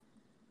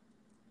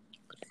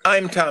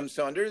I'm Tom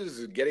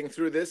Saunders, getting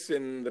through this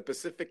in the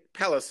Pacific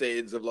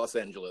Palisades of Los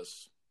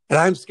Angeles. And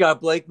I'm Scott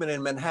Blakeman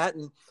in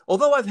Manhattan.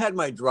 Although I've had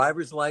my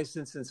driver's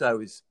license since I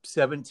was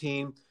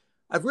 17,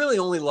 I've really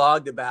only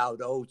logged about,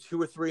 200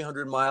 or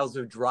 300 miles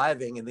of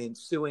driving in the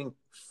ensuing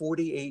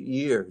 48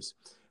 years.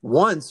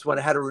 Once, when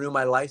I had to renew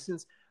my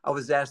license, I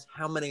was asked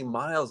how many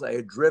miles I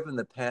had driven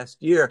the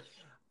past year.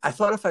 I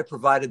thought if I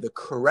provided the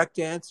correct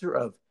answer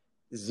of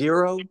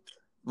zero,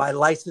 my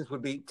license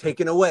would be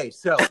taken away.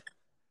 So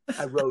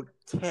I wrote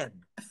 10.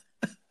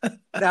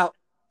 Now,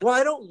 well,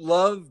 I don't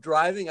love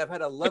driving. I've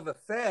had a love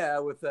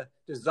affair with the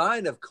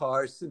design of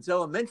cars since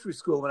elementary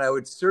school when I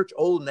would search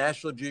old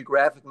National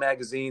Geographic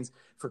magazines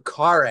for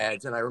car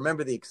ads. And I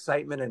remember the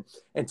excitement and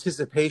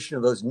anticipation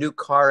of those new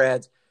car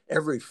ads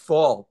every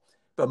fall.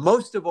 But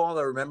most of all,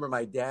 I remember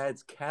my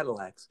dad's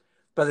Cadillacs.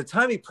 By the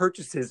time he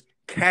purchased his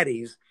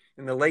Caddies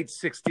in the late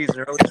 60s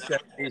and early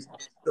 70s,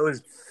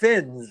 those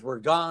fins were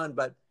gone,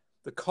 but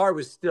the car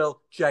was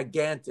still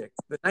gigantic.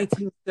 The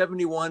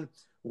 1971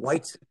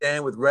 white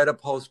sedan with red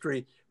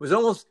upholstery was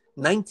almost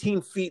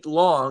 19 feet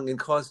long and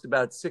cost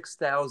about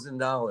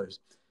 $6,000.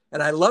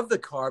 And I loved the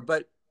car,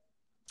 but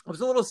I was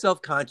a little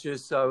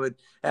self-conscious, so I would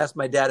ask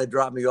my dad to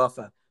drop me off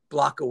a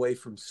block away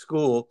from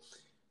school.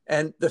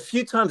 And the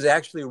few times I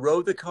actually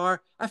rode the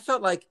car, I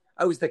felt like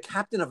I was the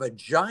captain of a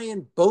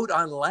giant boat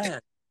on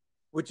land,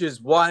 which is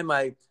why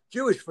my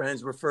Jewish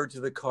friends referred to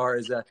the car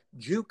as a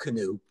Jew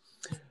canoe.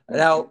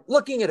 Now,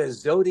 looking at a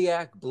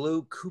Zodiac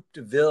blue Coupe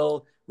de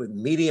Ville with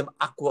medium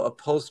aqua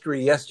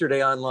upholstery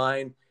yesterday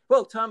online,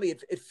 well, Tommy,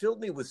 it filled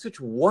me with such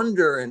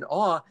wonder and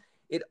awe.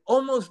 It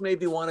almost made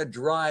me want to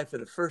drive for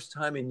the first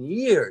time in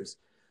years,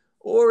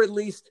 or at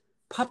least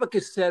pop a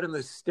cassette in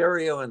the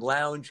stereo and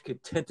lounge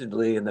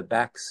contentedly in the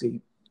back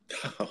seat.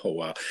 Oh,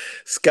 wow.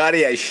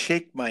 Scotty, I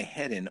shake my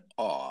head in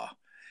awe,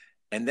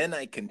 and then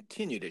I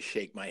continue to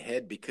shake my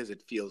head because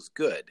it feels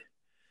good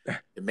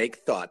to make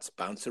thoughts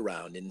bounce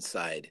around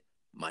inside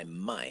my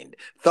mind.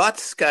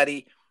 Thoughts,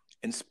 Scotty,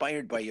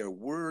 inspired by your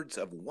words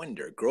of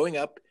wonder, growing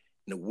up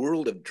in a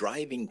world of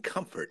driving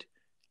comfort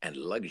and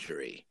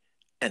luxury,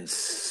 and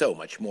so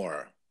much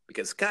more.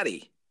 Because,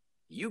 Scotty,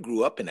 you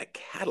grew up in a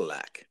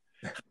Cadillac.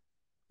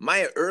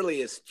 My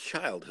earliest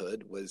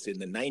childhood was in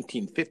the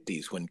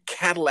 1950s when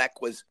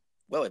Cadillac was,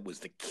 well, it was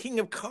the king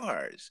of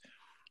cars,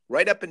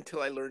 right up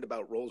until I learned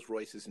about Rolls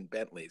Royces and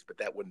Bentleys, but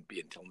that wouldn't be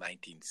until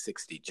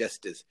 1960,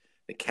 just as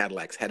the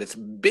Cadillacs had its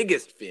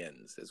biggest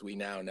fins, as we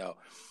now know.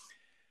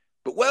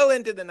 But well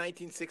into the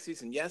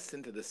 1960s, and yes,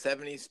 into the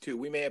 70s too,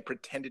 we may have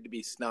pretended to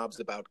be snobs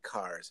about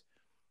cars,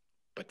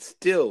 but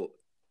still,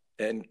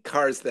 and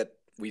cars that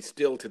we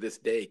still to this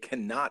day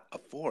cannot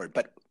afford.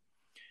 But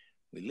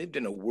we lived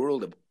in a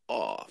world of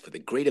awe for the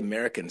great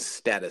American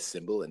status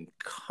symbol and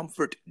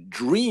comfort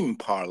dream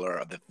parlor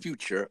of the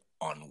future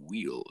on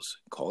wheels,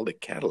 called a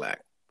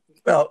Cadillac.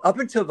 Well, up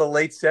until the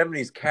late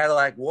 70s,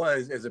 Cadillac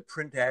was, as a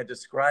print ad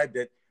described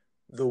it,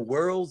 the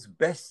world's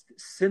best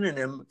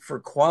synonym for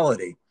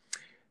quality.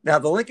 Now,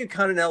 the Lincoln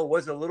Continental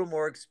was a little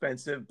more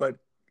expensive, but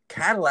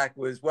Cadillac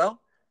was,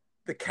 well,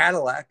 the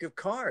Cadillac of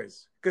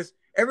cars, because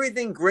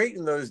everything great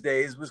in those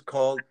days was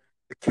called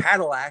the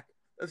Cadillac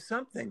of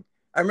something.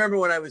 I remember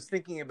when I was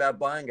thinking about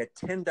buying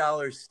a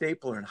 $10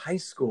 stapler in high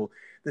school,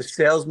 the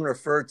salesman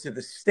referred to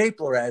the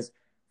stapler as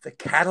the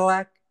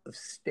Cadillac of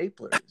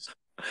staplers.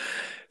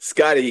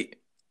 Scotty,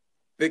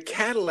 the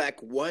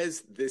Cadillac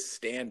was the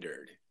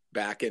standard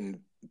back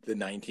in the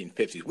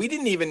 1950s. We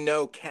didn't even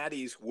know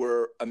Caddies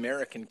were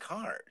American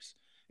cars.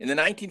 In the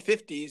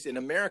 1950s, in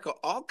America,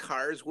 all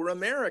cars were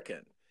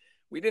American.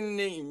 We didn't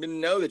even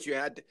know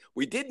that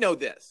we did know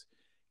this.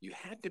 You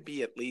had to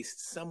be at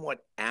least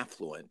somewhat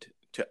affluent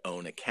to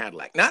own a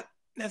Cadillac. Not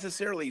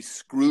necessarily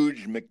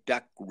Scrooge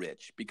McDuck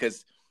rich,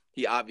 because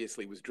he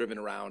obviously was driven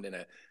around in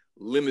a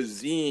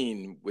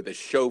limousine with a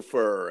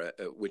chauffeur,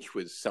 which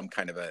was some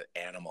kind of an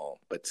animal,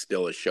 but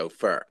still a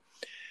chauffeur.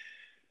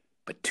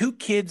 But two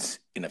kids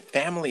in a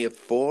family of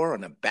four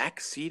on a back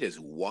seat as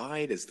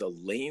wide as the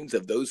lanes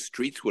of those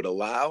streets would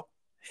allow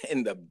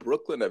in the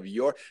Brooklyn of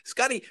yore.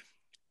 Scotty,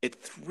 it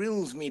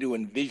thrills me to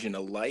envision a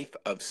life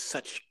of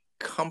such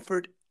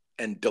comfort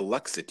and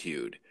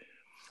deluxitude.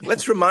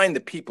 Let's remind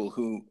the people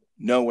who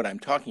know what I'm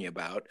talking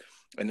about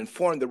and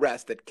inform the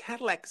rest that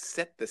Cadillac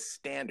set the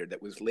standard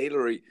that was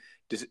later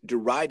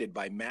derided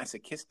by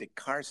masochistic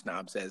car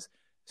snobs as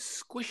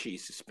squishy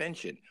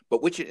suspension,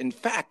 but which in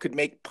fact could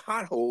make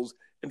potholes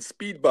and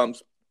speed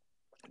bumps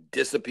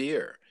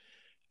disappear.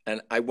 And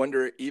I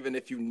wonder even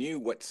if you knew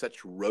what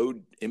such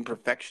road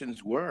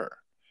imperfections were.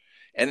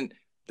 And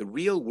the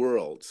real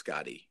world,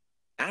 Scotty,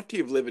 after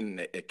you've lived in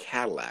a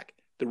Cadillac,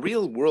 the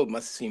real world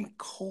must seem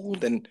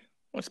cold and,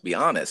 let's be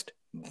honest,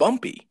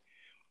 bumpy.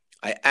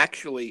 I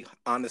actually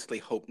honestly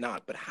hope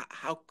not, but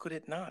how could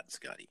it not,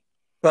 Scotty?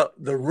 Well,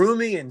 the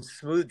roomy and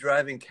smooth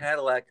driving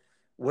Cadillac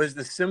was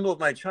the symbol of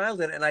my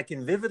childhood, and I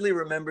can vividly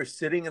remember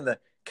sitting in the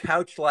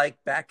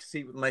couch-like back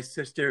seat with my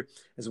sister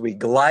as we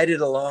glided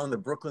along the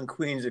Brooklyn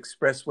Queens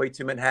Expressway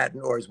to Manhattan,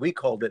 or as we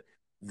called it,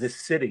 the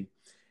city.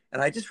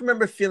 And I just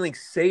remember feeling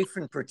safe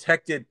and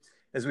protected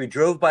as we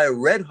drove by a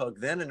Red Hook,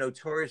 then a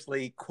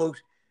notoriously,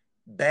 quote,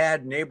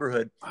 bad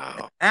neighborhood. And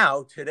Wow.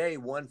 now, today,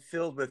 one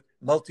filled with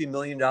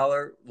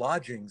multi-million-dollar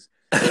lodgings.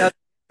 Now,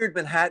 in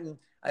Manhattan,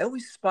 I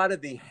always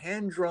spotted the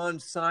hand-drawn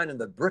sign on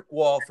the brick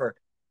wall for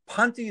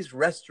Ponte's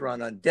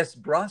Restaurant on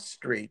Desbras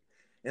Street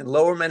in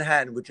Lower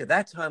Manhattan, which at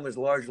that time was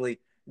largely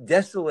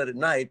desolate at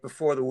night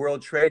before the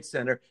World Trade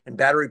Center and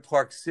Battery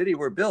Park City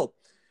were built.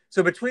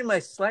 So between my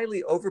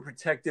slightly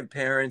overprotective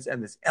parents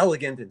and this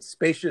elegant and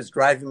spacious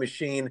driving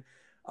machine,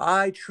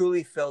 I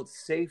truly felt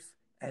safe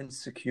and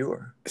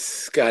secure.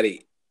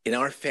 Scotty, in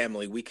our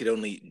family, we could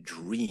only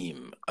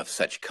dream of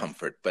such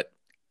comfort, but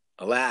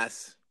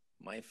alas,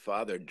 my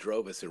father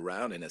drove us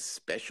around in a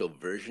special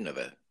version of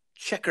a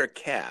checker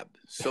cab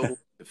sold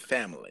to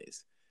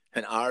families,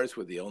 and ours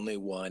were the only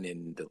one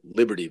in the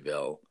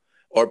Libertyville,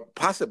 or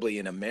possibly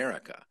in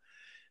America.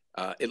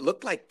 It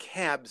looked like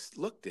cabs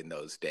looked in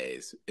those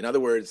days. In other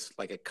words,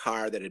 like a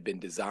car that had been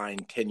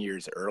designed 10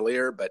 years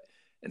earlier, but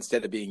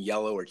instead of being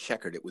yellow or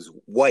checkered, it was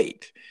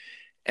white.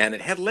 And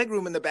it had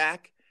legroom in the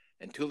back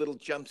and two little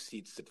jump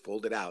seats that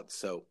folded out.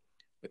 So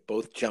with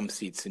both jump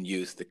seats in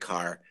use, the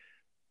car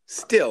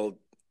still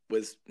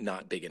was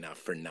not big enough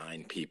for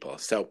 9 people.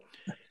 So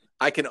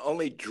I can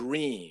only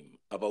dream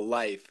of a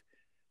life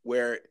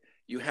where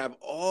you have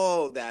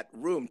all that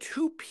room.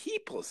 2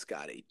 people,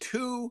 Scotty,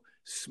 2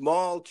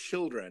 small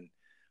children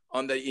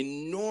on the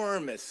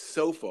enormous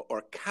sofa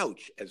or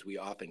couch, as we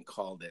often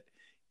called it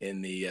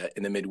in the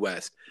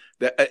Midwest.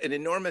 An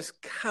enormous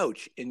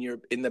couch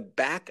in the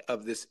back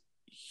of this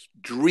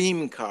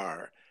dream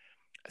car,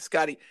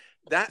 Scotty.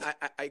 That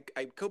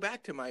I go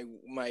back to my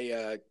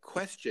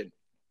question.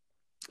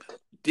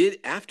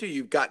 After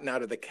you've gotten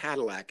out of the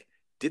Cadillac,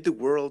 did the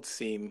world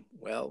seem,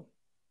 well,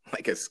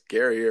 like a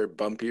scarier,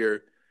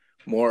 bumpier,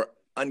 more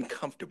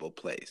uncomfortable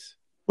place?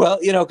 Well,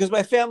 because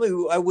my family,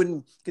 who I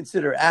wouldn't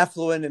consider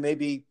affluent and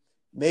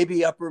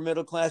maybe upper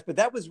middle class, but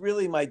that was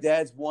really my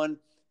dad's one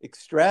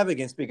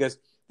extravagance, because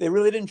they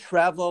really didn't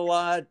travel a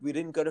lot. We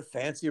didn't go to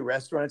fancy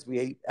restaurants. We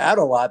ate out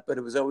a lot, but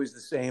it was always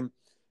the same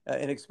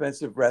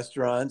inexpensive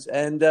restaurants.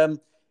 And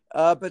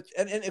but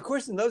of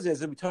course, in those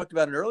days, as we talked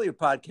about in an earlier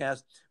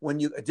podcast,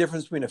 a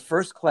difference between a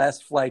first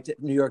class flight to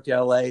New York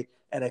to LA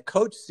and a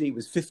coach seat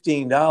was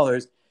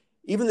 $15.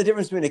 Even the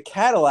difference between a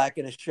Cadillac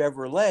and a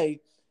Chevrolet,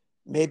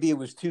 maybe it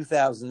was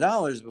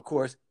 $2,000, of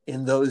course,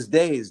 in those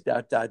days. ...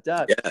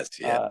 Yes,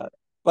 yeah.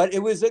 But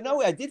it was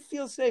no. I did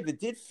feel safe. It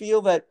did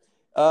feel that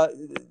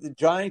the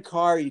giant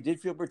car, you did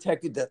feel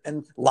protected,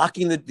 and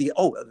locking the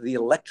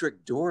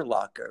electric door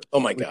locker. Oh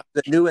my God,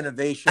 the new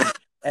innovation.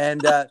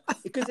 And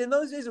because in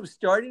those days it was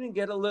starting to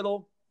get a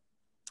little,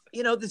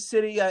 the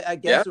city, I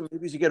guess, or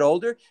maybe as you get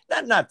older,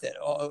 not that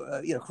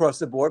across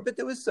the board, but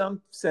there was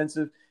some sense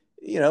of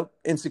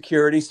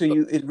insecurity. So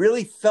it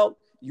really felt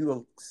you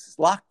were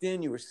locked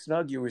in, you were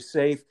snug, you were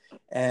safe,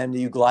 and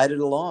you glided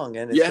along.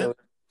 And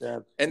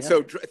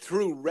so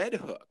through Red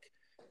Hook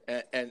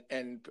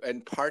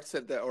and parts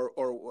of the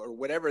or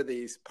whatever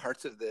these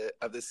parts of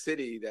the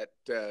city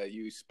that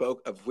you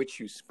spoke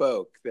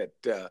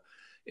that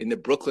in the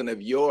Brooklyn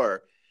of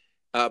yore,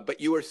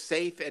 but you were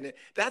safe. And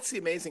that's the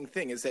amazing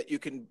thing, is that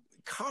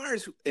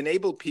cars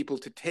enable people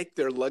to take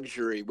their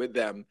luxury with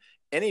them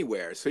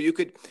anywhere. So you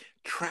could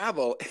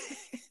travel.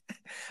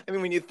 I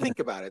mean, when you think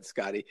about it,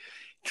 Scotty,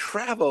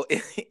 travel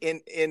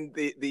in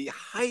the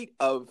height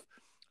of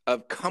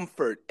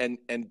comfort and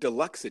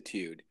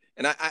deluxitude.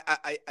 And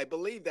I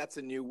believe that's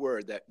a new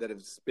word that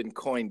has been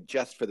coined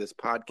just for this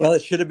podcast. Well,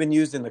 it should have been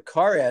used in the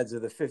car ads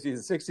of the 50s and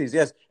 60s.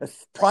 Yes, a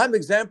prime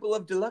example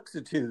of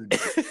deluxitude.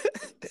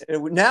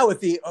 Now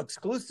with the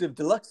exclusive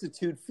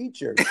deluxitude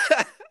feature,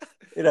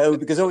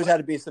 because there always had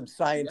to be some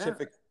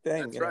scientific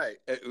thing. That's right.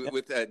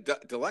 With a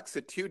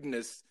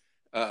deluxitudinous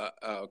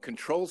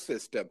control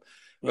system.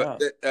 Yeah.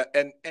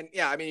 And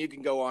I mean, you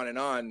can go on and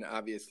on,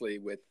 obviously,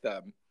 with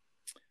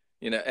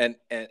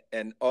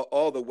and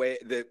all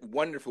the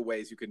wonderful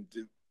ways you can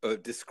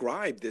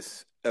describe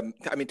this.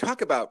 I mean,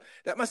 talk about,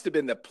 that must have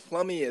been the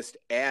plummiest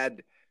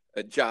ad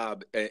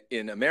job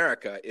in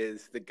America,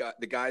 is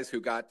the guys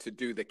who got to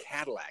do the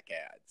Cadillac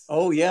ads.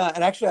 Oh yeah,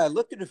 and actually I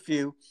looked at a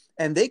few,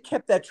 and they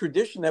kept that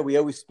tradition that we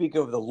always speak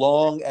of, the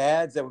long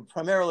ads that were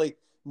primarily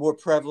more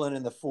prevalent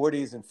in the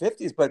 40s and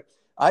 50s, but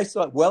I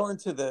saw it well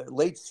into the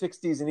late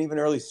 60s and even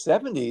early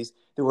 70s.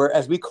 There were,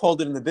 as we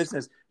called it in the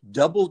business,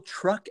 double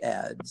truck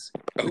ads.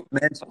 It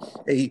meant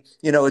a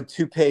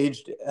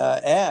 2-page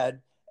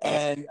ad,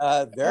 and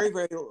very,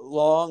 very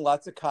long,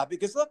 lots of copy.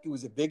 Because look, it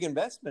was a big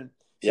investment.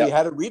 So you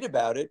had to read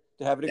about it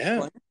to have it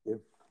explained to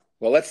you.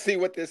 Well, let's see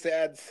what this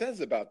ad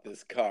says about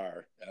this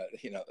car.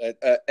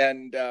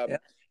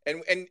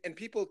 And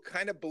people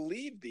kind of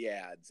believed the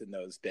ads in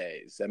those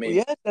days. I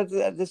mean,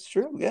 that's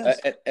true. Yes,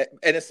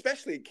 and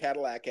especially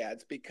Cadillac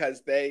ads,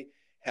 because they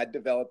had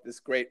developed this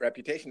great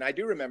reputation. I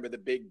do remember the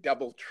big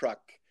double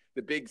truck,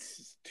 the big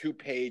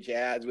 2-page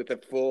ads with a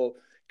full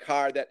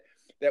car that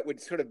would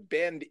sort of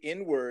bend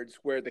inwards,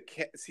 where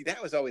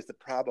that was always the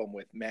problem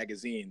with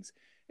magazines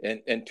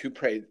and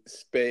 2-page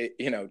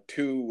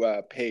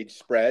page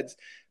spreads.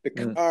 The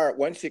car,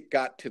 once it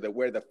got to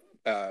where the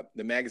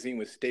the magazine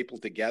was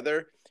stapled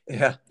together and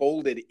Yeah.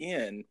 folded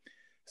in.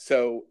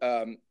 So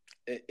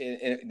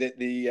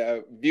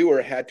the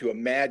viewer had to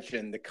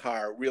imagine the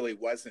car really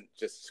wasn't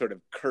just sort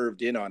of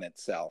curved in on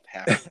itself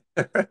halfway.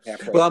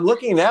 Well, I'm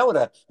looking now at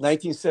a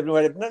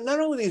 1971. Not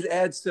only these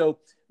ads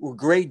were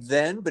great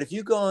then, but if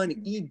you go on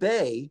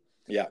eBay,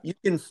 Yeah, you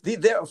can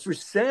they're for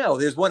sale.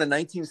 There's one, a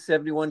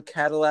 1971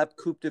 Cadillac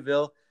Coupe de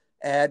Ville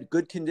ad,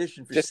 good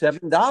condition for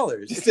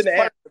 $7. Just an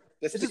ad.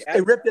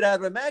 They ripped it out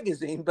of a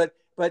magazine, but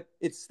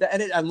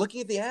I'm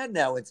looking at the ad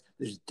now.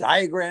 There's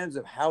diagrams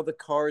of how the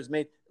car is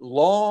made,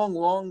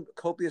 long,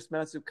 copious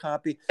amounts of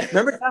copy.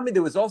 Remember, Tommy,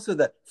 there was also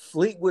the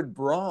Fleetwood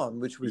Braun,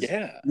 which was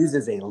used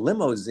as a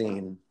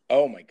limousine.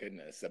 Oh my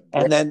goodness!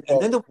 And then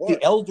the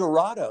El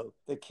Dorado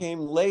that came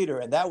later,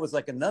 and that was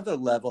like another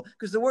level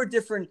because there were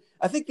different.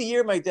 I think the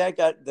year my dad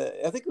got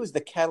I think it was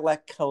the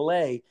Cadillac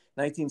Calais,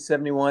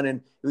 1971,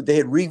 and they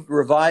had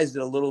revised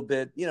it a little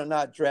bit,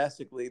 not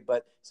drastically,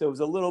 but so it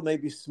was a little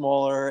maybe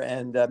smaller,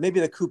 and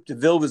maybe the Coupe de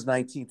Ville was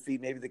 19 feet,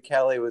 maybe the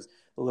Calais was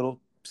a little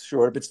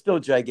shorter, but still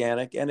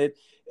gigantic. And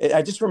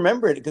I just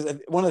remember it because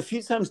one of the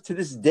few times to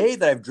this day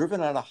that I've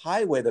driven on a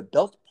highway, the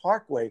Belt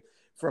Parkway,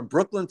 from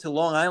Brooklyn to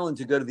Long Island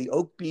to go to the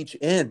Oak Beach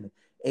Inn,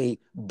 a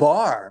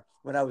bar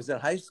when I was in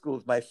high school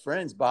with my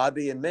friends,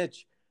 Bobby and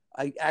Mitch.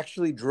 I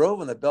actually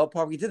drove on the Belt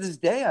Parkway. To this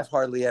day,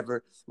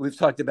 we've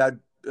talked about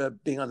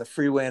being on the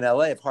freeway in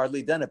LA. I've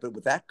hardly done it, but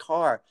with that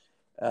car,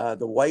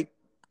 the white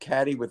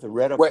Caddy with the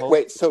red upholstery.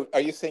 Wait, so are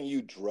you saying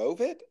you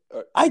drove it?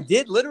 Or... I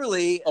did,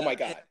 literally. Oh my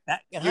God.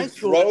 In high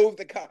school. Drove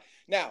the car.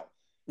 Now,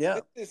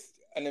 this is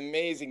an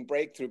amazing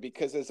breakthrough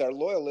because as our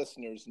loyal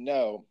listeners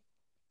know,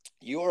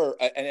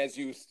 and as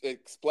you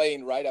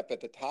explained right up at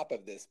the top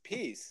of this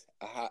piece,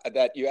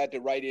 that you had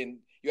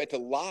to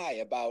lie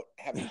about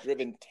having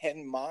driven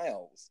 10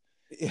 miles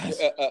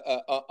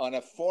on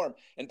a form.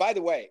 And by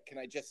the way, can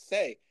I just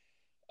say,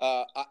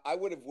 I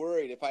would have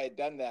worried if I had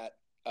done that,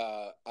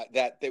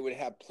 that they would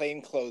have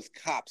plainclothes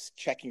cops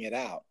checking it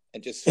out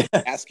and just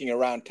asking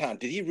around town,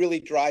 did he really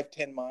drive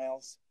 10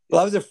 miles?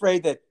 Well, I was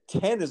afraid that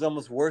 10 is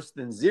almost worse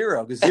than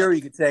 0, because 0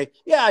 you could say,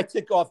 yeah, I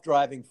took off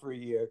driving for a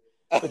year.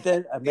 But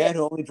then a man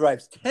who only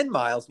drives 10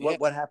 miles,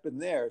 what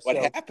happened there? What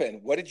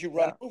happened? What did you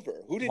run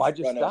over? Who did Why'd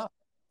you run stop?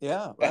 Over?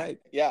 Yeah, right.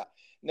 Yeah.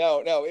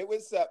 No, it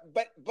was,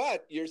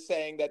 but you're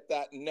saying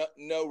that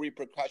no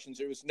repercussions.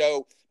 There was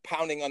no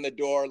pounding on the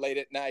door late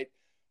at night.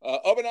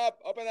 Open up.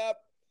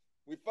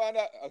 We found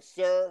out,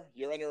 sir,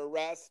 you're under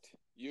arrest.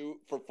 You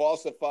for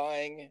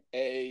falsifying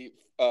a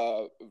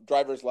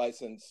driver's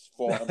license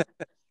form.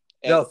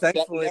 No,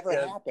 thankfully that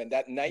never happened.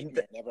 That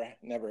nightmare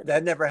never.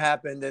 That never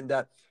happened. And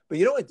but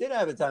you know what did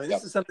happen, Tommy?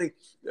 This is something.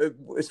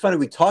 It's funny.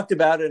 We talked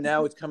about it, and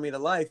now it's coming to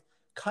life.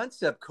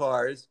 Concept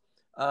cars.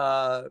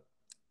 I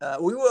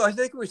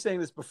think we were saying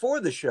this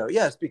before the show.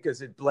 Yes,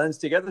 because it blends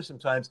together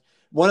sometimes.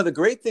 One of the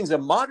great things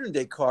of modern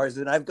day cars,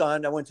 and I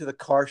went to the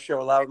car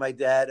show a lot with my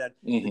dad at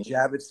the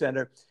Javits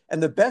Center,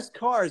 and the best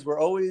cars were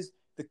always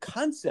the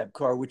concept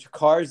car, which are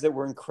cars that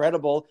were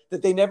incredible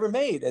that they never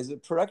made as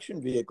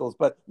production vehicles.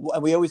 But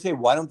we always say,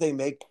 why don't they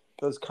make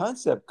those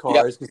concept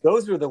cars? Because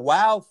those were the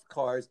wow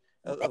cars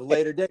of a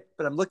later day.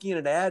 But I'm looking at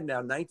an ad now,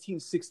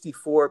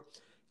 1964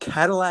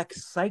 Cadillac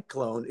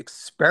Cyclone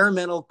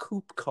experimental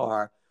coupe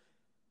car.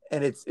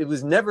 And it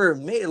was never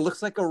made. It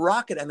looks like a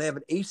rocket, and they have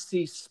an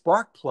AC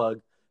spark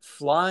plug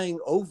flying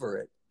over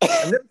it.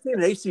 I've never seen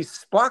an AC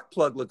spark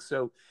plug look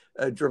so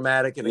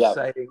dramatic and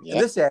exciting. And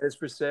this ad is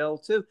for sale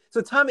too.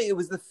 So Tommy, it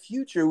was the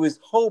future. It was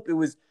hope. It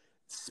was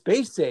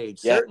space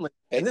age, certainly.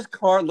 And this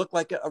car looked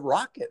like a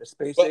rocket, a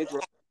space age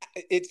rocket.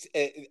 It's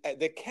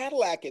the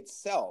Cadillac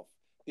itself.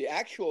 The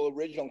actual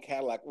original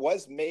Cadillac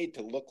was made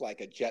to look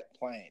like a jet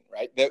plane,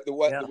 right?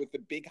 With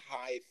the big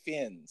high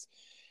fins.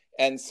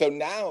 And so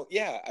now,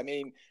 I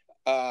mean,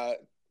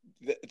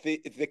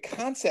 the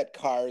concept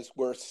cars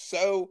were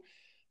so.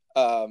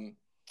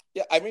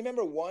 I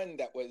remember one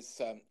that was,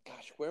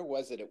 where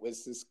was it? It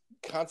was this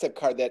concept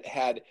car that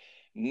had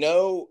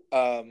no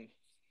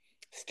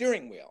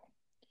steering wheel.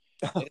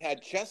 It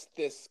had just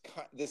this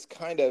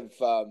kind of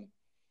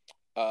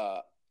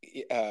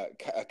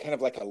kind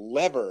of like a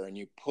lever, and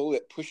you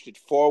pushed it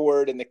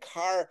forward, and the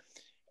car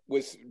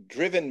was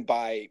driven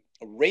by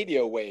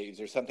radio waves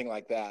or something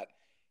like that.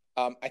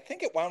 I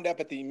think it wound up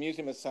at the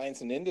Museum of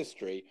Science and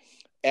Industry,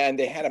 and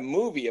they had a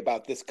movie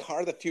about this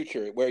car of the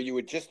future where you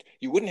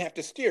wouldn't have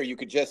to steer. You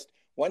could just,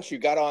 once you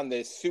got on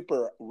this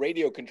super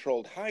radio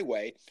controlled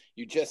highway,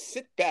 you just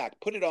sit back,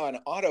 put it on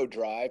auto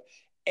drive,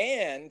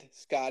 and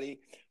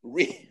Scotty,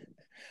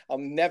 I'll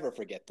never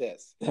forget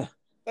this.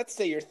 Let's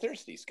say you're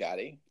thirsty,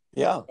 Scotty.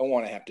 Yeah. You don't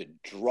want to have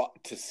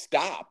to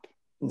stop.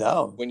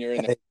 No. When you're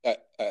in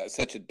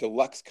such a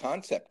deluxe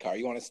concept car,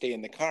 you want to stay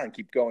in the car and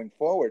keep going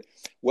forward.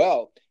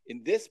 Well,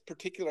 in this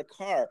particular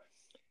car,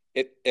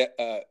 there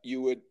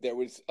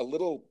was a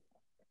little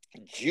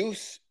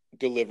juice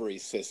delivery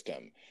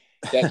system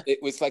that it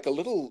was like a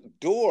little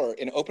door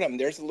and open up, and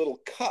there's a little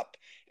cup,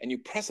 and you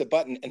press a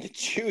button and the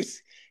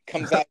juice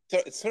comes out. So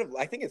it's sort of,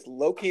 I think it's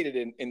located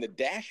in the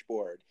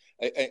dashboard,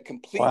 a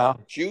complete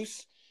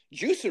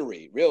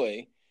juicery,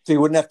 really. So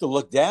you wouldn't have to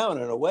look down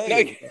in a No, way.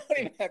 you don't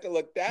even have to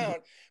look down.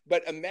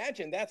 But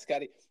imagine that,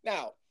 Scotty.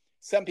 Now,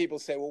 some people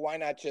say, well, why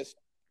not just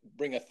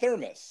bring a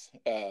thermos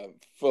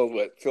filled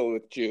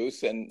with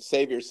juice and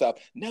save yourself?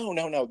 No,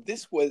 no, no.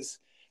 This was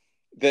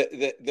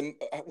the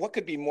what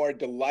could be more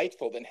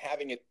delightful than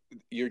having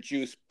your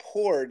juice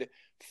poured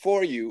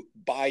for you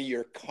by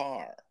your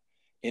car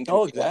into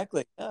Oh, a glass.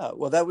 exactly. Yeah.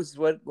 Well, that was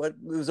what it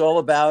was all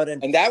about.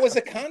 And that was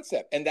a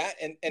concept. And that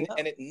Yeah.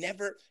 and it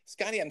never,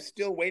 Scotty, I'm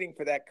still waiting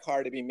for that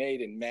car to be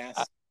made in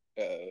mass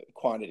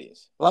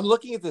quantities. Well, I'm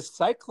looking at the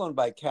Cyclone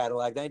by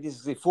Cadillac,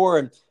 1964,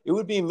 and it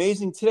would be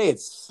amazing today.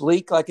 It's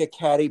sleek like a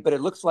Caddy, but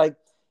it looks like,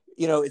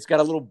 it's got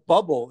a little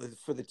bubble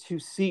for the two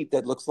seat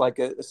that looks like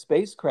a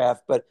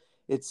spacecraft, but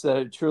it's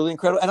truly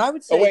incredible. And I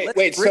would Oh, say, let's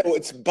wait. So bring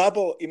it's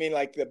bubble. You mean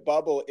like the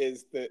bubble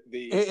is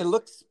it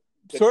looks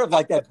the sort of top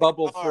like that of the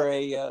bubble car for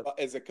a.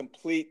 is a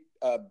complete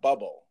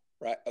bubble,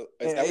 right?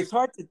 Is that It's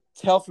hard to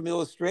tell from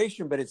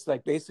illustration, but it's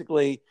like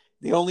basically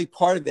the only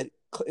part of it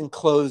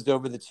enclosed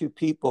over the two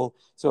people,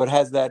 so it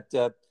has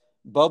that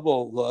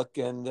bubble look,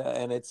 and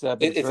it's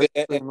but it's very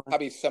it's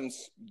probably some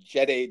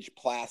jet age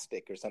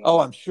plastic or something Oh,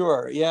 like I'm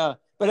sure. Yeah.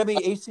 But I mean,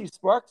 AC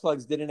spark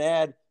plugs did an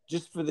ad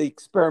just for the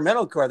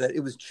experimental car that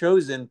it was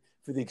chosen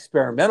for the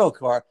experimental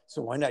car.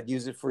 So why not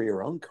use it for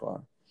your own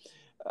car?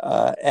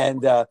 But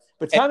that.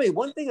 Tommy,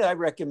 one thing that I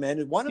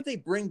recommended, why don't they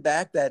bring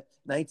back that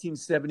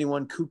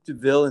 1971 Coupe de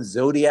Ville in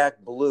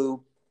Zodiac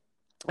blue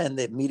and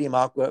the medium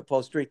aqua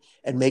upholstery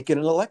and make it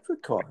an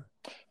electric car?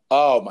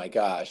 Oh my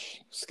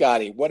gosh,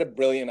 Scotty, what a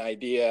brilliant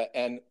idea.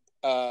 And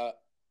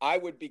I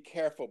would be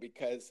careful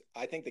because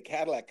I think the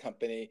Cadillac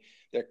company,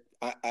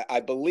 I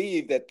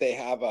believe that they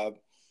have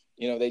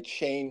they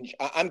change.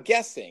 I'm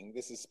guessing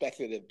this is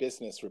speculative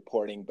business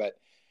reporting, but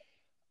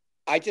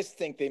I just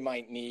think they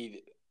might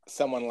need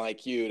someone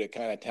like you to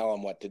kind of tell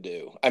them what to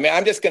do. I mean,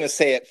 I'm just going to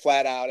say it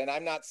flat out. And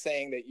I'm not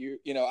saying that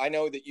I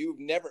know that you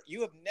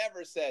have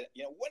never said,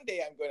 one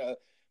day I'm going to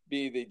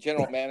be the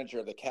general manager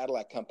of the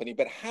Cadillac company,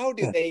 but how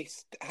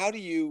do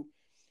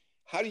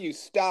you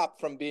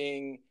stop from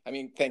being, I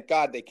mean, thank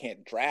God they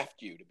can't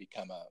draft you to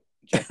become a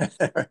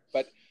general,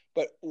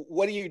 but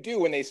what do you do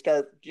when they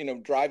start,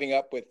 driving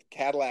up with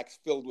Cadillacs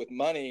filled with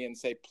money and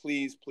say,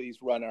 please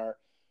run our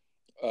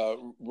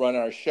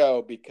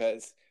show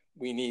because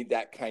we need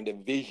that kind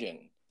of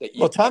vision that you.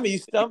 Well, Tommy, you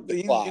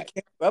came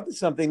up with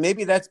something.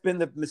 Maybe that's been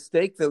the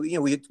mistake that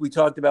we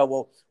talked about.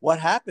 Well, what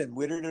happened?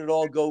 Where did it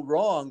all go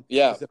wrong?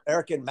 Yeah, This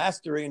American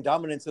mastery and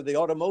dominance of the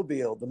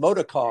automobile, the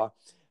motor car,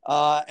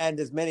 and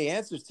there's many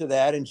answers to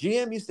that. And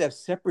GM used to have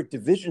separate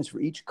divisions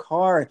for each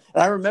car.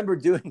 And I remember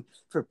doing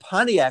for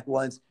Pontiac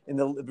once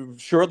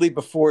shortly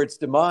before its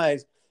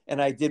demise,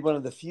 and I did one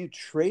of the few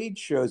trade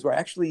shows where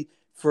actually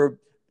for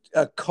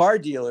car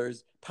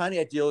dealers,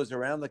 Pontiac dealers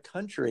around the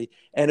country,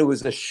 and it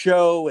was a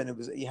show,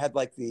 and you had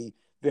like the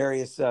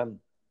various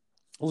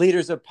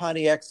leaders of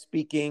Pontiac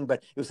speaking,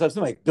 but it was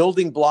something like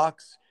building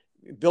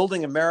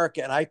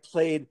America, and I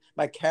played,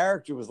 my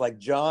character was like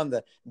John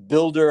the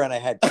builder, and I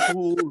had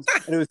tools,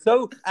 and it was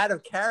so out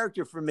of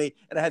character for me,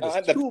 and I had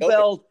this tool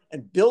belt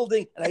and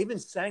building, and I even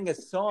sang a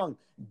song,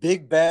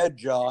 Big Bad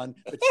John,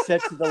 but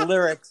set to the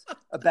lyrics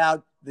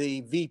about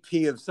the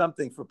VP of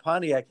something for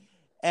Pontiac.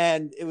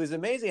 And it was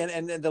amazing.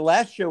 And the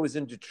last show was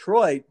in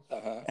Detroit,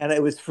 and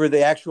it was for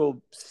the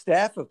actual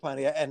staff of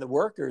Pontiac and the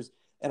workers.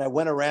 And I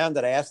went around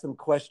and I asked them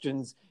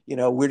questions,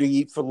 where do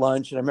you eat for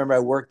lunch? And I remember I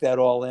worked that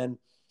all in.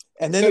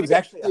 And then it was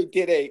actually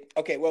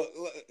okay. Well,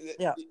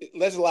 yeah.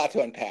 There's a lot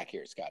to unpack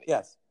here, Scotty.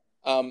 Yes.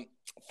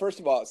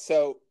 First of all,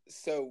 so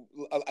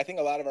I think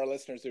a lot of our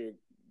listeners are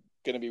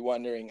going to be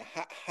wondering,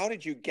 how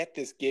did you get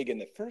this gig in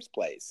the first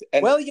place?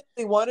 And well,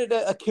 they wanted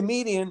a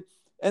comedian.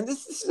 And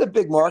this is a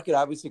big market,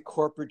 obviously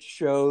corporate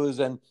shows,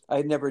 and I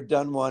had never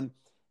done one.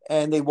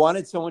 And they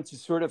wanted someone to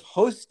sort of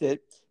host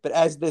it, but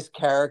as this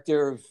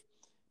character of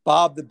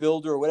Bob the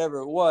Builder or whatever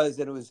it was,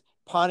 and it was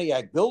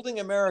Pontiac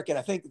building America. And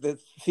I think the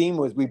theme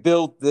was we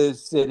built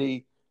this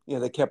city.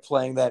 They kept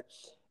playing that.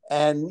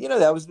 And,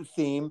 that was the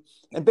theme.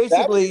 And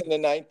basically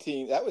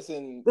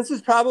this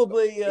is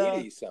probably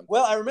 80-something.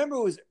 Well, I remember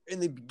it was in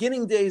the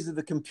beginning days of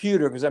the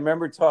computer, because I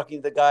remember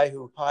talking to the guy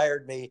who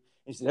hired me.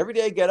 He said, every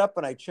day I get up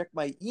and I check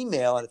my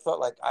email, and it felt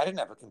like I didn't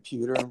have a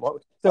computer.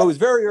 So it was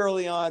very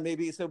early on,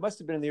 maybe. So it must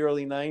have been in the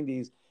early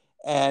 90s.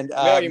 And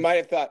no, you might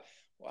have thought,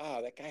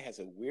 wow, that guy has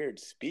a weird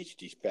speech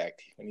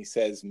defect. When he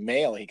says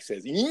mail, he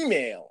says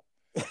email.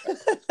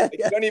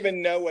 You don't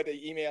even know what an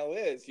email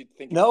is. You'd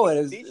think no,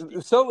 it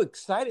was so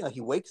exciting. Like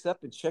he wakes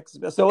up and checks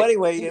his mail. So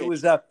anyway, it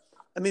was it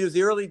was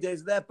the early days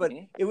of that, but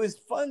it was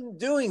fun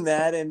doing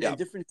that in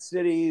different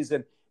cities,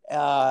 and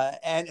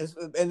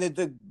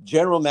the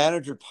general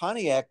manager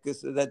Pontiac,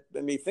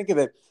 think of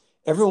it,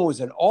 everyone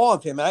was in awe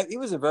of him. And he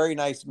was a very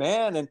nice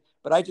man,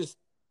 but I just,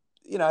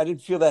 I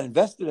didn't feel that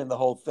invested in the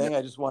whole thing.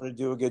 I just wanted to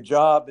do a good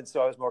job, and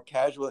so I was more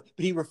casual.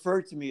 But he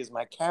referred to me as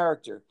my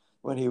character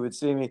when he would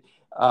see me.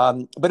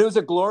 But it was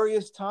a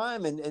glorious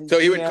time, and so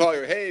he would call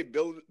you, "Hey,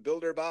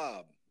 Builder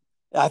Bob."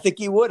 I think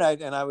he would,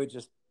 and I would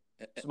just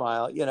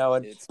smile,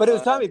 but it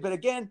was Tommy. But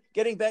again,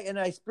 getting back, and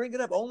I bring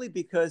it up only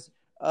because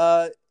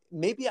uh,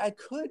 maybe I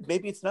could.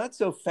 Maybe it's not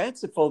so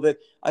fanciful that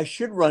I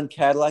should run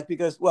Cadillac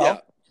because, Yeah.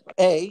 well,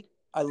 A,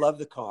 I love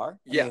the car.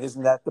 I Yeah. mean,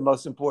 isn't that the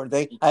most important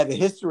thing? I have a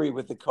history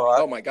with the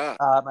car. Oh my God.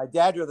 My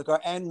dad drove the car,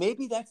 and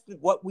maybe that's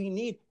what we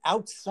need: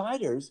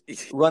 outsiders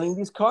running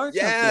these car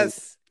companies.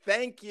 Yes.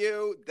 Thank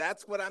you.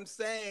 That's what I'm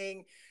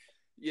saying.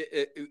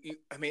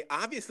 I mean,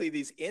 obviously,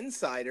 these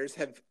insiders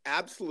have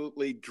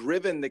absolutely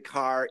driven the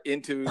car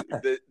into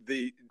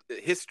the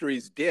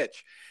history's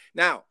ditch.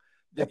 Now,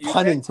 The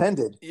pun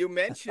intended. you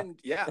mentioned,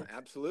 yeah,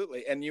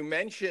 absolutely, and you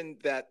mentioned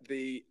that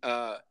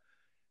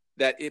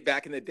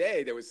back in the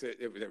day there was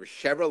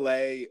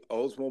Chevrolet,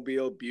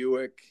 Oldsmobile,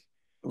 Buick.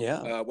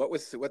 Yeah. What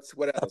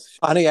else?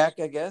 Pontiac,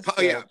 I guess.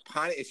 Oh yeah,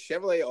 Pontiac,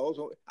 Chevrolet,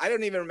 Oldsmobile. I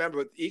don't even remember.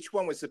 But each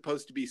one was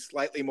supposed to be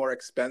slightly more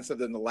expensive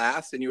than the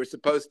last, and you were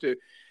supposed to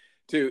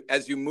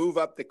as you move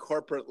up the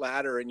corporate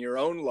ladder in your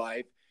own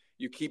life,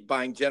 you keep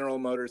buying General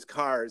Motors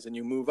cars and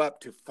you move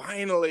up to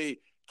finally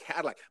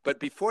Cadillac.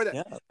 But before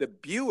that, the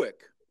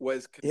Buick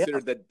was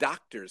considered the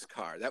doctor's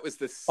car. That was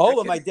the second. Oh,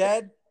 and my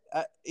dad,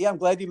 I'm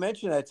glad you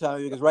mentioned that,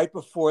 Tommy, because right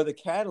before the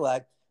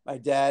Cadillac, my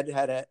dad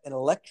had an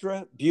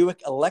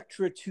Buick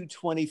Electra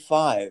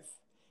 225.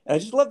 And I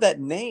just love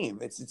that name.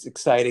 It's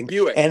exciting.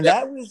 Buick. And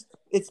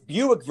it's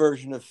Buick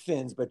version of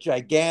Finn's, but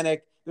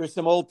gigantic. There's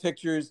some old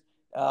pictures.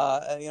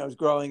 I was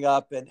growing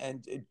up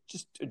and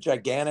just a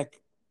gigantic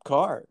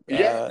car.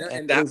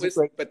 And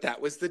that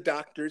was the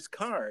doctor's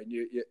car. And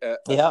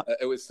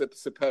it was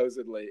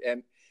supposedly,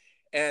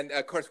 and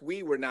of course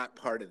we were not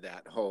part of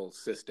that whole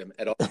system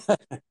at all.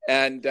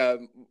 And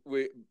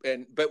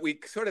but we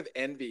sort of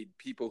envied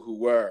people who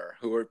were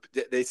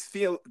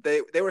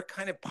they were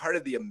kind of part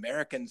of the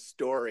American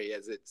story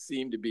as it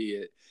seemed to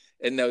be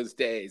in those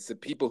days. The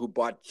people who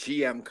bought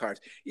GM cars,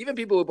 even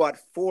people who bought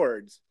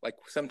Fords, like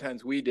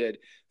sometimes we did,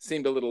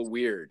 seemed a little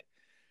weird.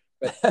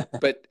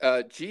 But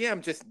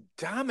GM just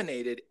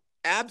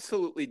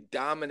absolutely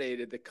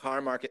dominated the car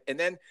market. And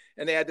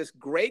they had this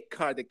great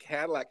car, the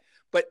Cadillac.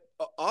 But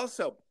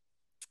also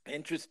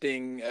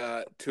interesting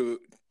to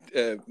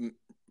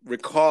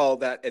recall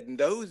that in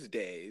those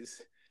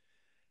days,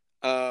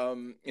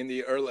 in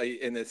the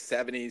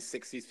 70s,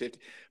 60s,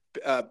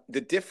 50s,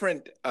 the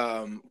different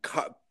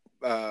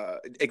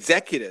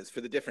executives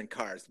for the different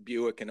cars,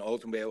 Buick and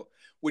Oldsmobile,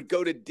 would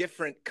go to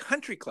different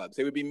country clubs.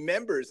 They would be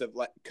members of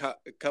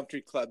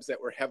country clubs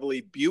that were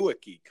heavily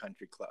Buick-y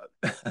country clubs,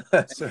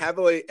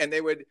 and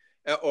they would,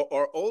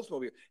 or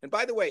Oldsmobile. And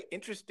by the way,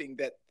 interesting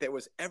that there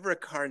was ever a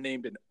car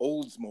named an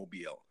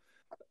Oldsmobile.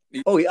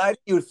 Oh, yeah,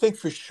 you would think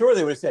for sure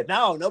they would have said,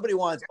 "No, nobody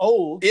wants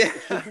old. Yeah,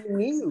 it should be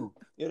new."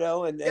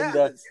 But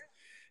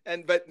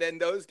in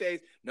those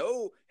days,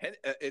 no,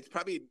 it's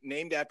probably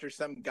named after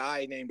some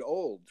guy named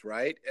Olds,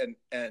 right?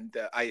 And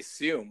I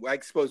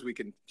suppose we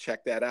can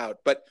check that out.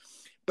 But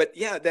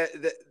yeah,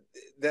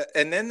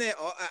 and then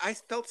I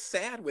felt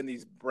sad when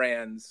these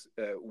brands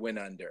went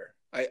under.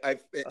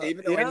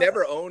 Even though I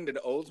never owned an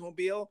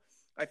Oldsmobile,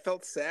 I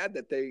felt sad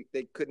that they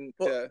couldn't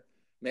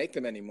make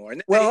them anymore.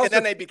 And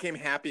then they became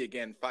happy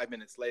again 5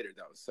 minutes later,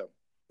 though. So.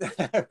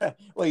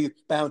 Well, you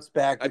bounce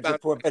back.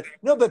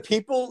 But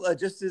people,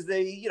 just as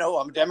they,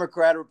 I'm a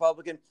Democrat,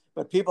 Republican,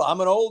 but people,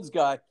 I'm an Olds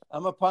guy.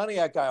 I'm a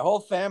Pontiac guy.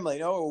 Whole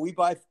family, we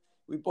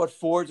bought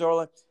Fords,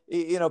 or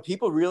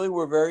people really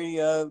were very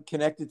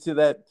connected to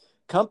that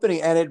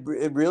company, and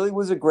it really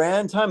was a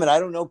grand time. And I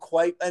don't know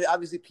quite.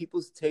 Obviously,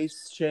 people's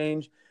tastes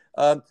change,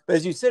 but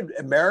as you said,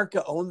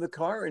 America owned the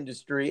car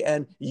industry,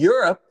 and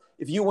Europe.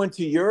 If you went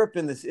to Europe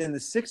in the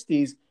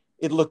 60s,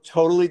 it looked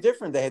totally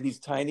different. They had these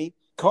tiny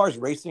cars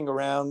racing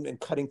around and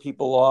cutting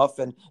people off,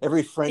 and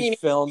every French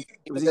film,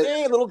 it was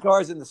these little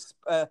cars in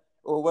the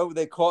or what would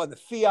they call it, the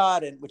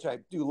Fiat, and which I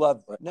do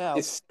love now.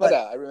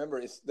 I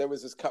remember there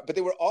was this car, but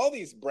there were all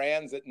these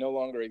brands that no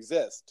longer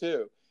exist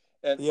too,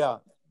 and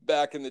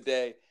back in the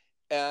day,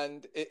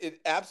 and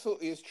it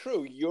absolutely is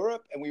true.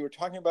 Europe, and we were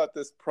talking about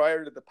this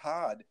prior to the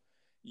pod.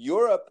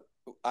 Europe,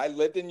 I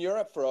lived in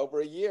Europe for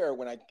over a year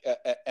when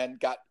and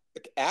got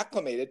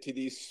acclimated to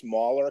these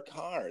smaller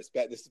cars.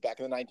 This is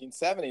back in the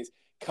 1970s.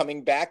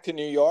 Coming back to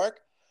New York,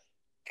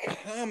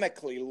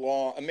 comically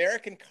long.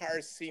 American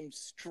cars seemed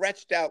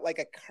stretched out like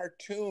a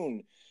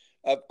cartoon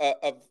of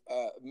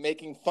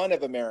making fun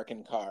of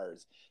American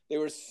cars. They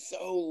were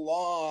so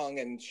long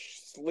and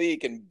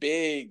sleek and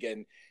big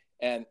and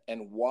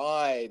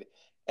wide,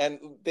 and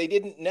they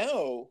didn't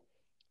know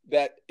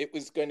that it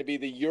was going to be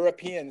the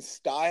European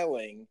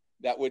styling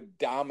that would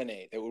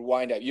dominate. That would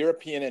wind up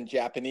European and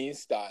Japanese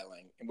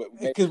styling.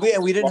 Because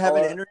we didn't have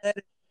an internet.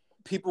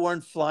 People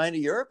weren't flying to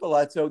Europe a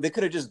lot, so they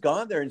could have just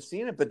gone there and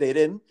seen it, but they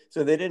didn't.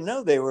 So they didn't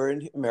know they were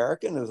in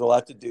America, and there was a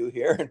lot to do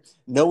here, and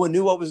no one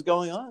knew what was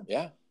going on.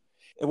 Yeah.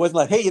 It wasn't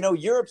like, hey,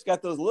 Europe's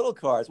got those little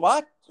cars.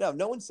 What?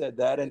 No one said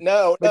that. And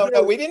no,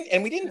 we didn't.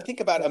 And we didn't think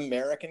about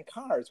American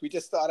cars. We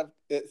just thought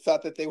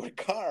that they were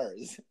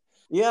cars.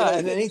 Yeah,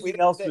 and We anything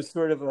didn't else think. was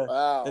sort of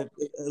Wow. a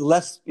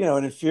less,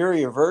 an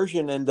inferior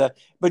version. And but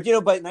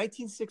by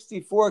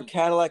 1964,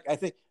 Cadillac, I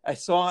think I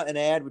saw an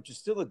ad, which is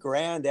still a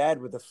grand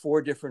ad with the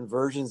four different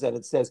versions, and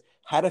it says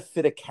how to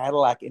fit a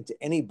Cadillac into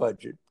any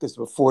budget because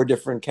there were four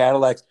different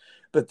Cadillacs.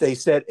 But they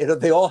said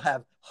they all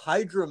have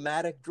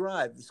hydromatic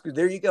drive.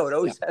 There you go. It Yeah.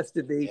 always has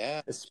to be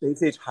Yeah. a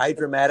space age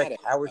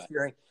hydromatic power Uh,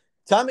 steering.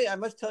 Tommy, I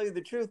must tell you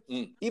the truth.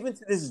 mm. Even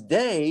to this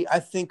day, I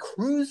think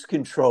cruise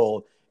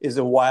control is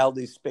a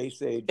wildly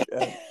space age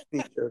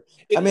feature.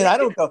 I It, mean, re- I it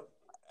don't go.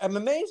 I'm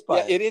amazed Yeah, by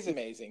it. it is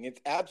amazing. It's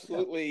Yeah.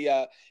 absolutely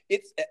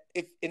it's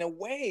if in a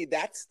way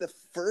that's the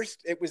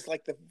first. It was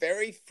like the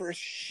very first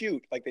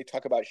shoot. Like they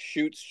talk about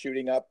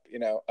shooting up, in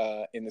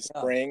the Yeah.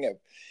 spring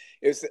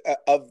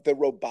of the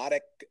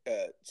robotic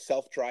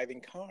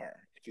self-driving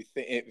car. If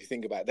you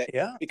think about that,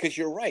 Yeah. because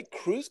you're right,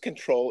 cruise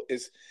control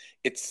it's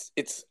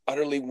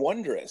utterly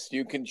wondrous.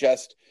 You can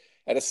just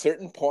at a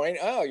certain point,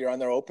 oh, you're on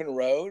the open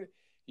road.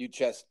 You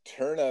just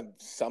turn a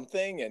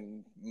something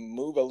and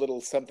move a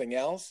little something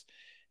else,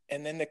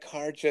 and then the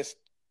car just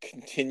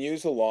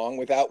continues along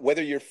without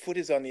whether your foot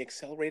is on the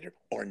accelerator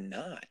or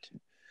not.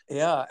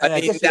 Yeah. I And I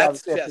mean, guess you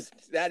that's obviously have to.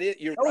 just that is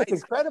you're Oh, it's right,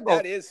 Scott. That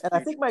incredible. is And I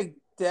future. think my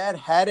dad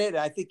had it.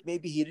 I think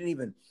maybe he didn't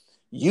even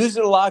use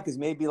it a lot because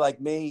maybe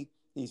like me,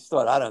 he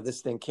thought, I don't know,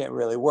 this thing can't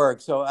really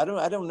work. So I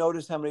don't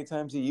notice how many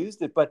times he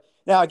used it. But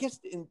now I guess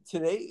in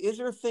today, is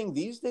there a thing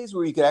these days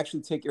where you could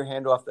actually take your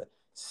hand off the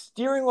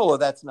steering wheel, or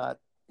that's not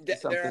There are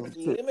something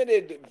to?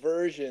 limited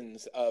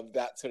versions of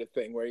that sort of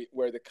thing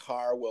where the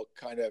car will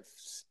kind of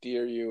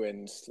steer you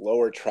in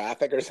slower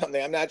traffic or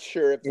something. I'm not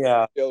sure if it's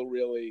Yeah. still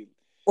really.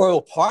 Or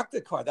it'll park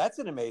the car. That's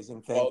an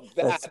amazing thing Well,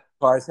 that some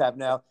cars have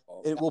now.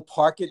 It will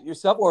park it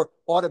yourself, or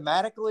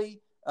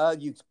automatically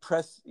you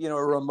press, a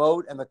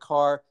remote, and the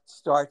car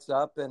starts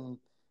up, and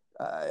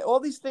all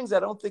these things I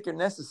don't think are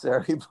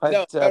necessary. No,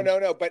 But no, no,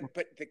 no. But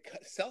the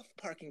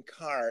self-parking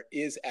car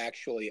is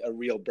actually a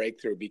real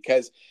breakthrough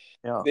because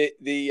yeah,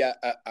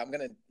 I'm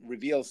going to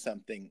reveal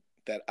something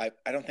that I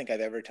don't think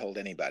I've ever told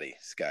anybody,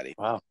 Scotty.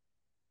 wow,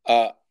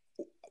 Uh,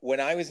 when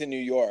I was in New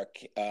York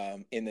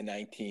in the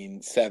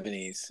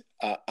 1970s,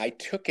 I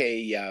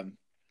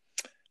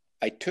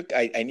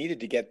needed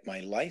to get my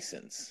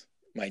license,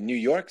 my New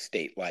York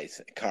State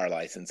license, car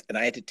license, and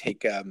I had to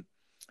take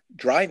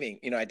driving.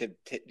 I had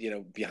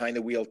to behind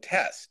the wheel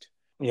test.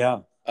 yeah,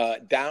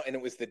 Down, and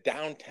it was the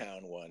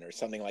downtown one or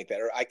something like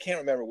that, or I can't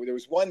remember. There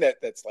was one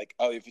that's like,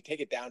 oh, if you take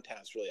it downtown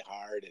it's really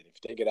hard, and if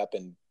you take it up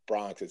in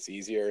Bronx it's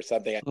easier or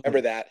something. I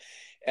remember that.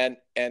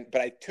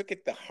 But I took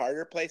it the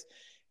harder place,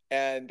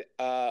 and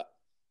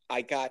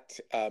I got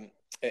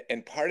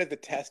and part of the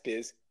test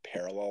is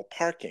parallel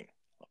parking.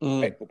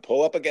 Right, we'll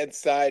pull up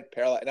against side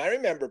parallel, and I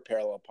remember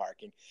parallel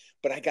parking,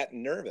 but I got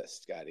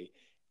nervous, Scotty.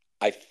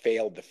 I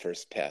failed the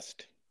first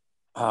test.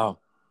 wow.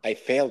 I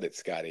failed it,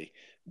 Scotty.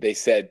 They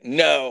said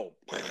no.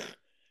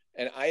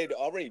 And I had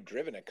already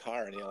driven a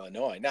car in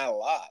Illinois, not a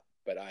lot,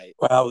 but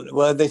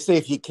Well, they say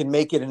if you can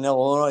make it in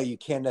Illinois, you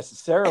can't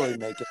necessarily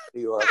make it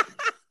in New York.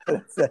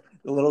 That's a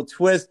little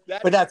twist.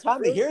 that But now,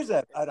 Tommy, proves here's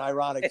an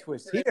ironic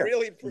twist it here.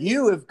 really proves.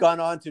 You have gone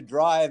on to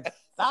drive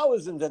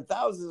thousands and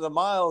thousands of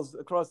miles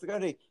across the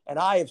country, and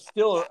I am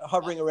still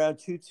hovering around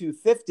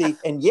 250,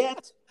 and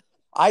yet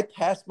I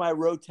passed my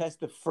road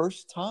test the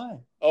first time.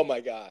 Oh my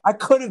God. I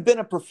could have been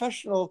a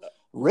professional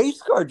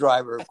race car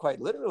driver,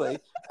 quite literally.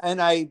 And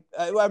I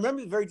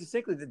remember very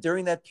distinctly that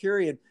during that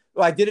period,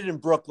 well, I did it in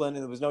Brooklyn,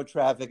 and there was no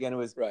traffic, and it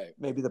was Right.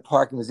 maybe the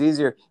parking was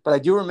easier. But I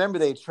do remember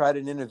they tried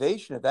an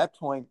innovation at that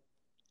point.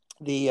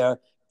 The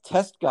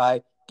test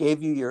guy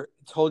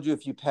told you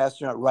if you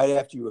passed or not right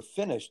after you were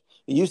finished.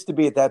 It used to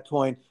be at that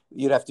point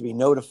you'd have to be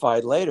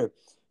notified later.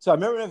 So I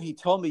remember he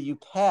told me you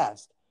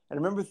passed, and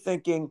I remember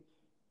thinking,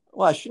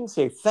 well, I shouldn't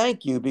say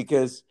thank you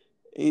because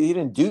he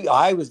didn't do.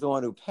 I was the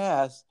one who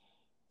passed,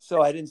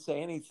 so I didn't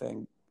say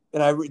anything.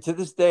 And to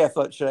this day I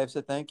thought, should I have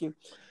said thank you?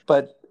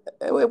 But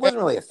it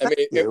wasn't really a I thank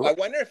mean, you. I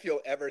wonder if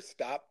you'll ever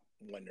stop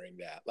wondering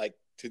that. Like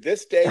to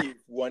this day,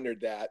 you've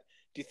wondered that.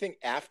 Do you think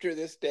after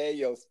this day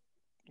you'll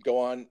go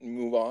on and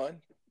move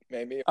on?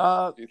 Maybe.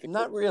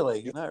 Not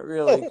really,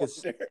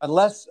 because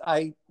unless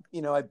I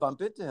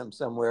bump into him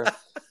somewhere,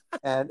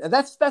 and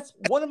that's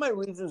one of my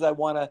reasons I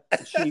want to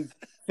achieve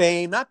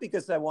fame, not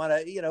because I want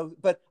to,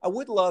 but I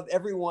would love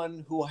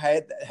everyone who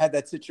had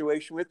that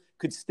situation with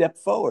could step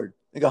forward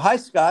and go, "Hi,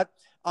 Scott.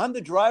 I'm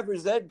the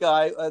driver's ed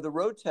guy, the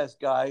road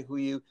test guy who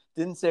you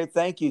didn't say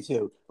thank you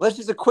to. Let's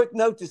just a quick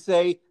note to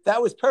say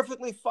that was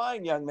perfectly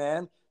fine, young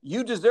man.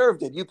 You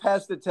deserved it. You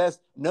passed the test.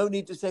 No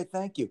need to say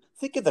thank you."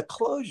 Think of the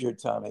closure,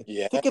 Tommy.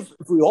 Yeah. Think if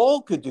we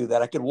all could do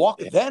that. I could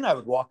walk. Yeah. Then I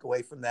would walk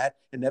away from that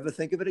and never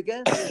think of it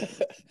again.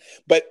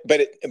 but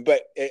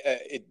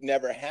it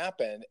never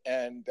happened.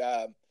 And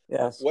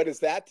yes. What does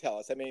that tell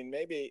us? I mean,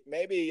 maybe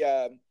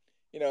and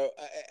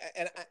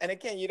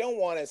again, you don't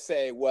want to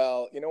say,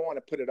 well, you don't want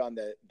to put it on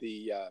the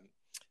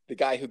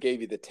guy who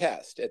gave you the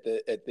test at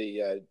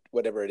the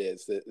whatever it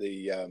is,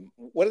 the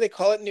what do they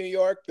call it in New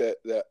York?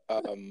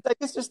 I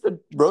guess just the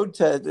road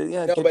test.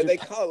 Yeah. No, but they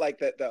call it like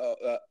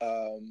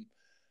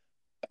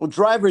Well,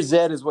 driver's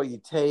ed is what you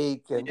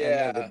take, and then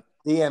Yeah. the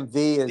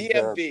DMV is the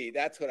DMV,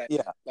 that's what I meant.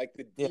 yeah, Like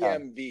the yeah,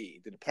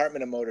 DMV, the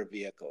Department of Motor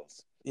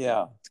Vehicles,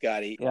 yeah,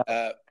 Scotty. yeah.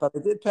 But I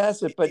did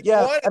pass it. But You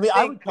yeah, want to I mean, I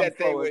think would come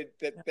forward.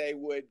 that they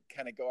would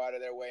kind of go out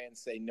of their way and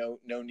say no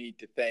need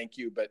to thank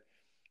you, but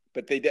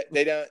they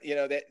don't,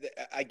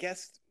 I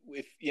guess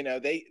if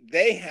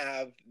they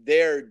have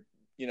their,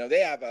 they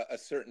have a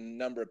certain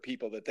number of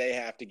people that they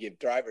have to give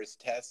driver's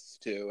tests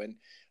to, and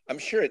I'm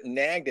sure it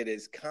nagged at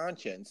his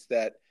conscience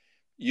that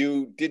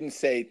you didn't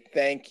say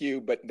thank you,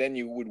 but then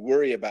you would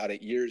worry about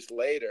it years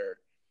later.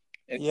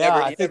 And Yeah,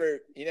 I think.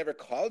 he never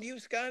called you,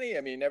 Scotty.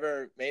 I mean, he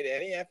never made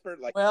any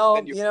effort, like send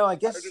Well, you I a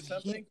guess card or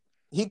something.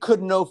 he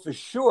couldn't know for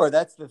sure.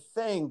 That's the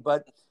thing.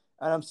 But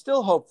and I'm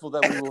still hopeful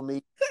that we will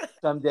meet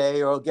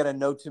someday, or he'll get a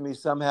note to me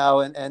somehow.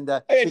 And I mean,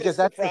 it because just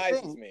that's the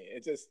surprises thing. me.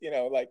 It's just,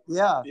 like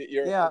Yeah,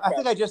 you're a yeah. I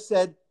think I professional. just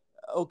said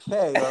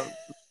okay, or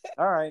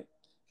all right,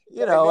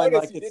 But I and noticed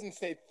like you it's didn't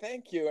say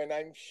thank you, and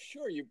I'm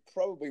sure you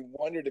probably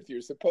wondered if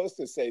you're supposed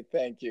to say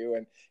thank you.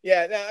 And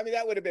yeah, no, I mean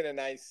that would have been a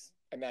nice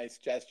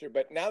gesture.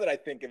 But now that I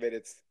think of it,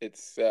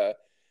 it's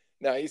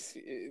no,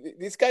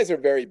 these guys are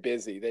very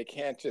busy. They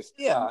can't just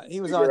yeah.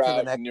 He was on figure to the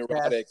out next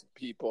neurotic test.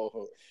 people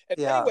who. And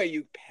Yeah, anyway,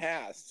 you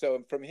passed.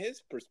 So from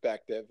his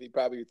perspective, he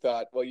probably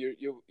thought, well,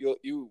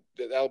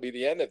 that'll be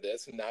the end of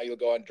this, and now you'll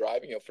go on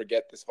driving. You'll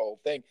forget this whole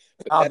thing.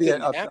 But I'll that be a,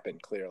 didn't a happen yeah.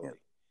 clearly.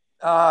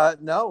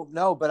 No,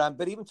 no,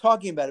 but even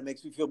talking about it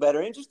makes me feel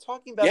better. And just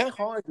talking about Yeah,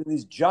 cars and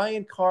these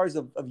giant cars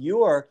of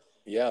yore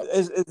yeah.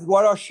 is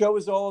what our show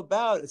is all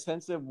about. A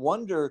sense of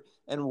wonder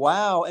and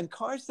wow. And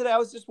cars today, I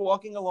was just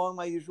walking along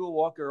my usual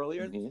walk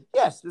earlier, and Hmm.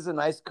 yes, there's a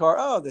nice car.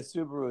 Oh, the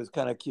Subaru is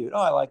kind of cute.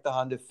 Oh, I like the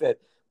Honda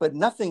Fit. But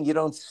nothing, you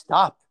don't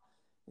stop.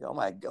 Oh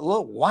my God,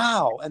 look,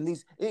 wow. And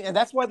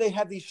that's why they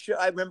have these shows.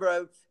 I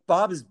remember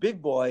Bob's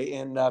Big Boy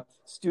in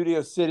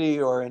Studio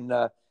City, or in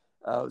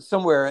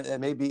somewhere,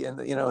 maybe in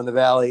in the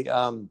Valley.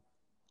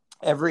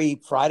 Every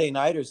Friday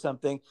night or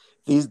something,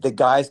 the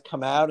guys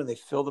come out and they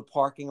fill the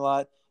parking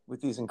lot with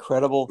these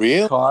incredible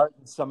Really? cars.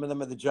 Some of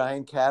them are the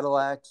giant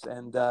Cadillacs,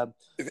 and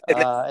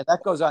that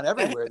goes on That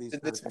everywhere. happens These in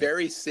kind this of things.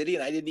 very city,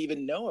 and I didn't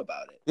even know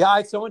about it.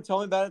 Yeah, someone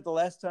told me about it the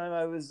last time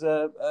I was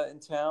in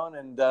town,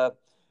 and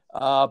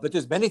but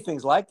there's many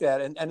things like that.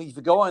 And if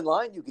you go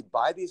online, you could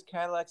buy these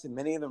Cadillacs, and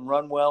many of them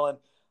run well. And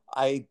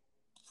I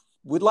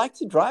would like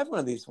to drive one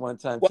of these one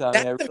time, Well,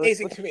 Tommy. that's I really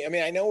amazing would. to me. I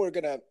mean, I know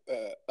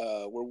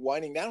we're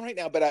winding down right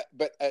now, but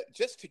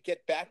just to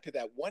get back to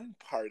that one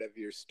part of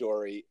your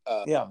story,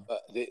 Yeah.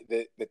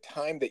 the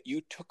time that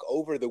you took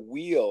over the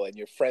wheel and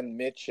your friend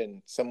Mitch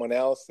and someone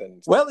else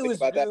and Well, think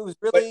about that. it was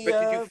But really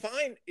did you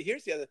find?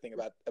 Here's the other thing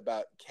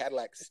about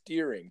Cadillac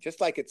steering.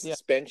 Just like its yeah,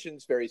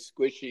 suspension's very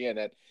squishy, and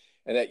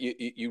that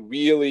you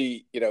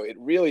really, it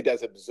really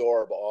does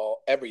absorb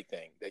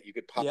everything that you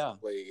could yeah.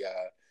 possibly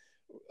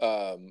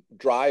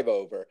drive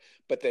over.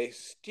 But the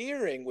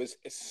steering was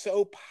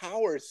so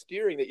power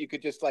steering that you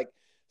could just like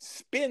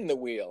spin the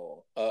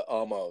wheel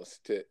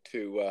almost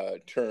to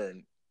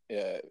turn.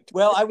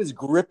 Well, I was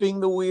gripping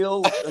the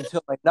wheel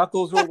until my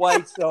knuckles were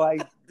white, so I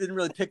didn't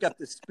really pick up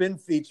the spin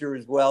feature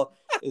as well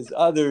as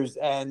others.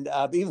 And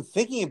even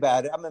thinking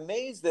about it, I'm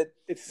amazed that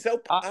It's so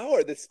I,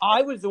 power. The I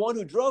steering. was the one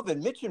who drove,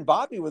 and Mitch and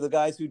Bobby were the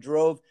guys who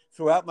drove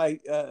throughout my,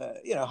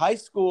 high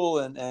school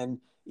and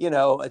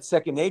it's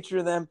second nature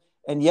to them.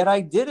 And yet I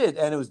did it,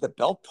 and it was the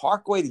Belt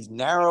Parkway, these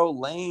narrow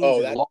lanes Oh,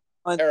 and that's long.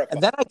 And terrifying.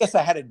 then I guess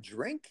I had a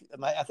drink.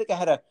 I think I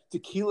had a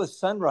tequila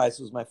sunrise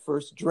was my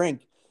first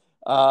drink,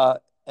 uh,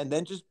 and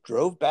then just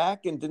drove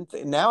back and didn't.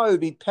 Now I would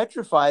be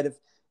petrified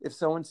if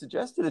someone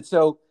suggested it.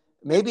 So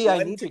maybe I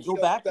One need to go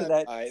tequila back to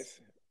that.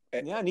 sunrise.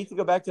 Yeah, I need to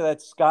go back to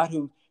that Scott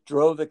who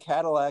drove the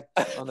Cadillac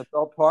on the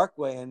Belt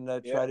Parkway and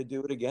Yeah. try to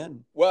do it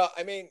again. Well,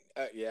 I mean,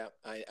 yeah,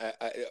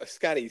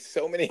 Scotty,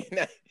 so many.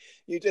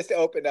 You just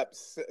opened up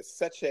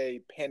such a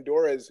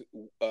Pandora's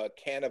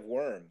can of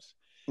worms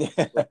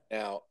right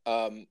now.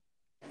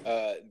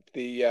 Uh,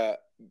 the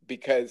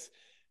Because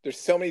there's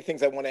so many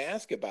things I want to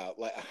ask about,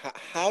 like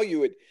how you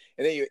would,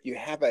 and then you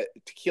have a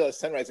tequila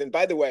sunrise. And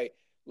by the way,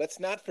 let's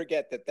not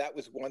forget that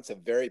was once a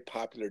very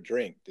popular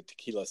drink, the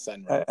tequila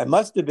sunrise. I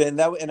must have been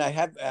that, and I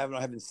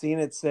haven't seen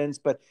it since.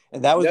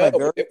 And that was No, my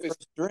very it was.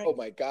 first Oh drink.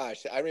 my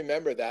gosh, I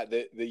remember that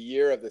the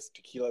year of this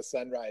tequila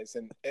sunrise,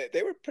 and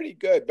they were pretty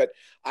good. But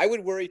I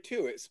would worry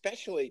too,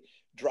 especially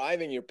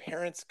driving your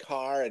parents'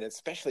 car, and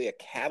especially a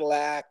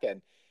Cadillac,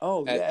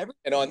 Oh and yeah, and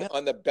everything. Yeah,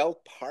 on the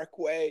Belt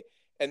Parkway,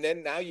 and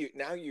then now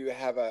you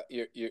have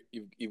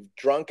you've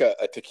drunk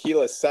a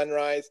tequila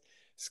sunrise.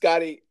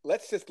 Scotty,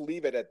 let's just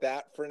leave it at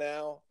that for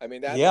now. I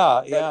mean, that's yeah,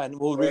 incredible yeah. And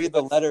we'll story. read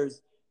the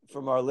letters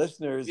from our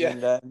listeners Yeah.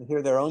 and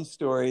hear their own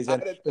stories. How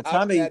And did but how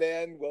did Tommy, that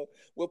end?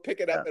 We'll pick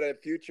it up yeah. at a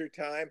future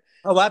time.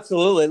 Oh,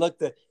 absolutely. Look,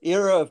 the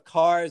era of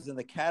cars and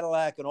the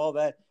Cadillac and all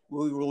that,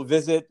 we will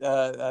visit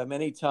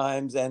many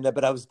times.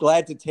 But I was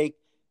glad to take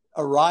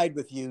a ride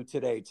with you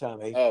today,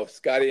 Tommy. Oh,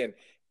 Scotty,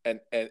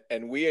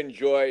 and we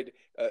enjoyed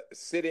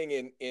sitting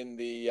in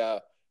the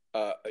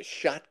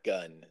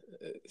shotgun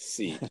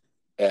seat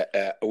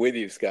with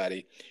you,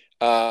 Scotty.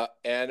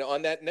 And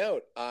on that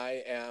note,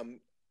 I am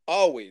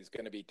always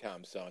going to be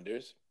Tom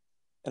Saunders.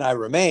 And I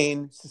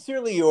remain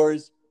sincerely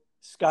yours,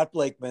 Scott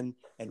Blakeman,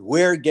 and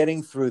we're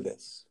getting through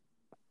this.